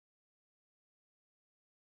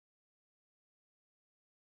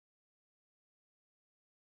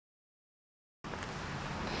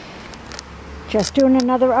Just doing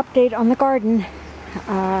another update on the garden.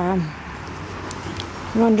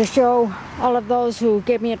 Wanted to show all of those who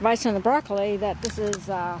gave me advice on the broccoli that this is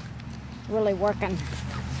really working.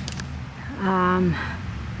 I've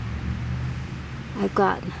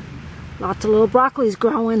got lots of little broccolis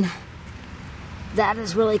growing. That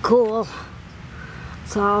is really cool.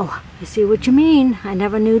 So I see what you mean. I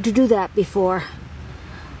never knew to do that before.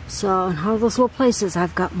 So in all those little places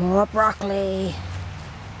I've got more broccoli.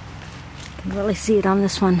 You can really see it on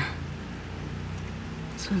this one.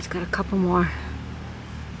 This one's got a couple more.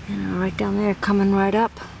 You know, right down there coming right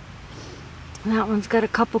up. And that one's got a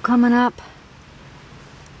couple coming up.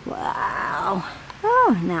 Wow.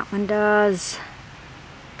 Oh, and that one does.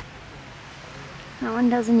 That one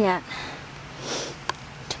doesn't yet.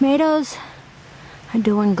 Tomatoes are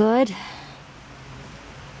doing good.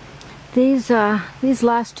 These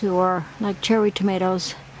last two are like cherry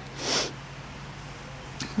tomatoes.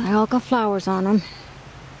 They all got flowers on them.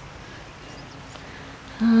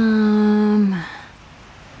 I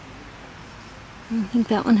don't think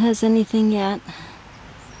that one has anything yet.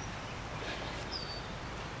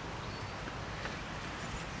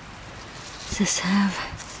 Does this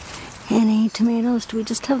have any tomatoes? Do we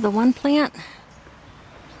just have the one plant?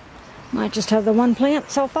 Might just have the one plant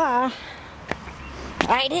so far.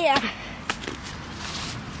 Right here.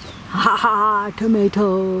 Ha ha,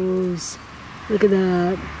 tomatoes. Look at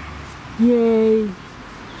that. Yay.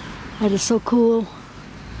 That is so cool.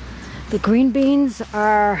 The green beans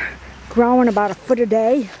are growing about a foot a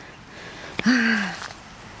day.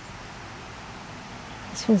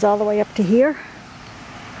 This one's all the way up to here.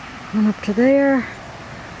 One up to there.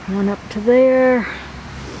 One up to there.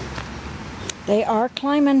 They are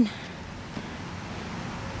climbing.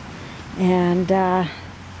 And they're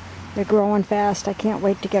growing fast. I can't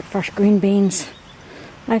wait to get fresh green beans.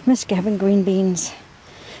 I've missed having green beans.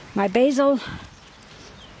 My basil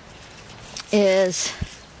is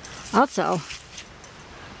also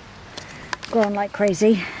growing like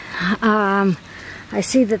crazy. I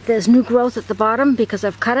see that there's new growth at the bottom because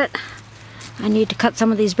I've cut it. I need to cut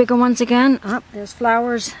some of these bigger ones again. Oh, there's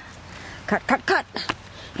flowers. Cut, cut, cut.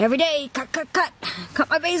 Every day, cut, cut, cut. Cut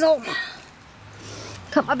my basil.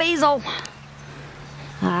 Cut my basil.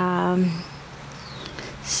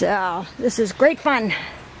 So this is great fun.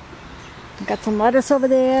 Got some lettuce over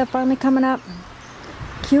there finally coming up.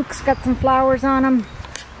 Cuke's got some flowers on them.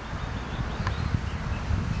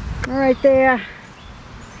 Right there.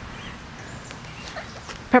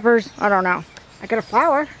 Peppers, I don't know. I got a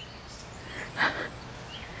flower.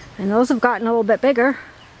 And those have gotten a little bit bigger.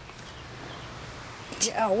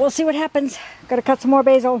 So we'll see what happens. Gotta cut some more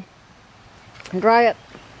basil and dry it.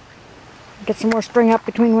 Get some more spring up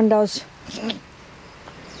between windows.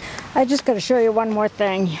 I just got to show you one more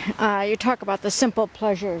thing. You talk about the simple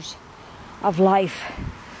pleasures of life.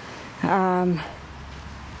 I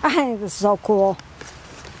think this is so cool.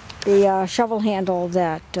 The shovel handle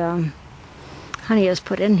that Honey has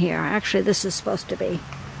put in here. Actually, this is supposed to be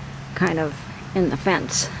kind of in the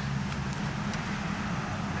fence.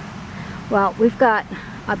 Well, we've got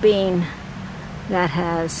a bean that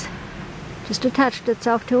has just attached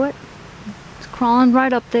itself to it. It's crawling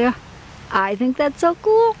right up there. I think that's so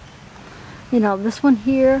cool. You know, this one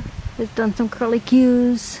here has done some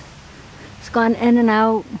curlicues. It's gone in and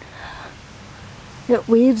out. It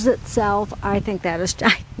weaves itself. I think that is,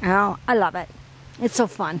 oh, I love it. It's so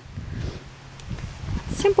fun.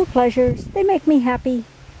 Simple pleasures, they make me happy.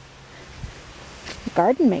 The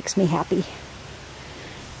garden makes me happy.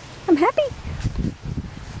 I'm happy.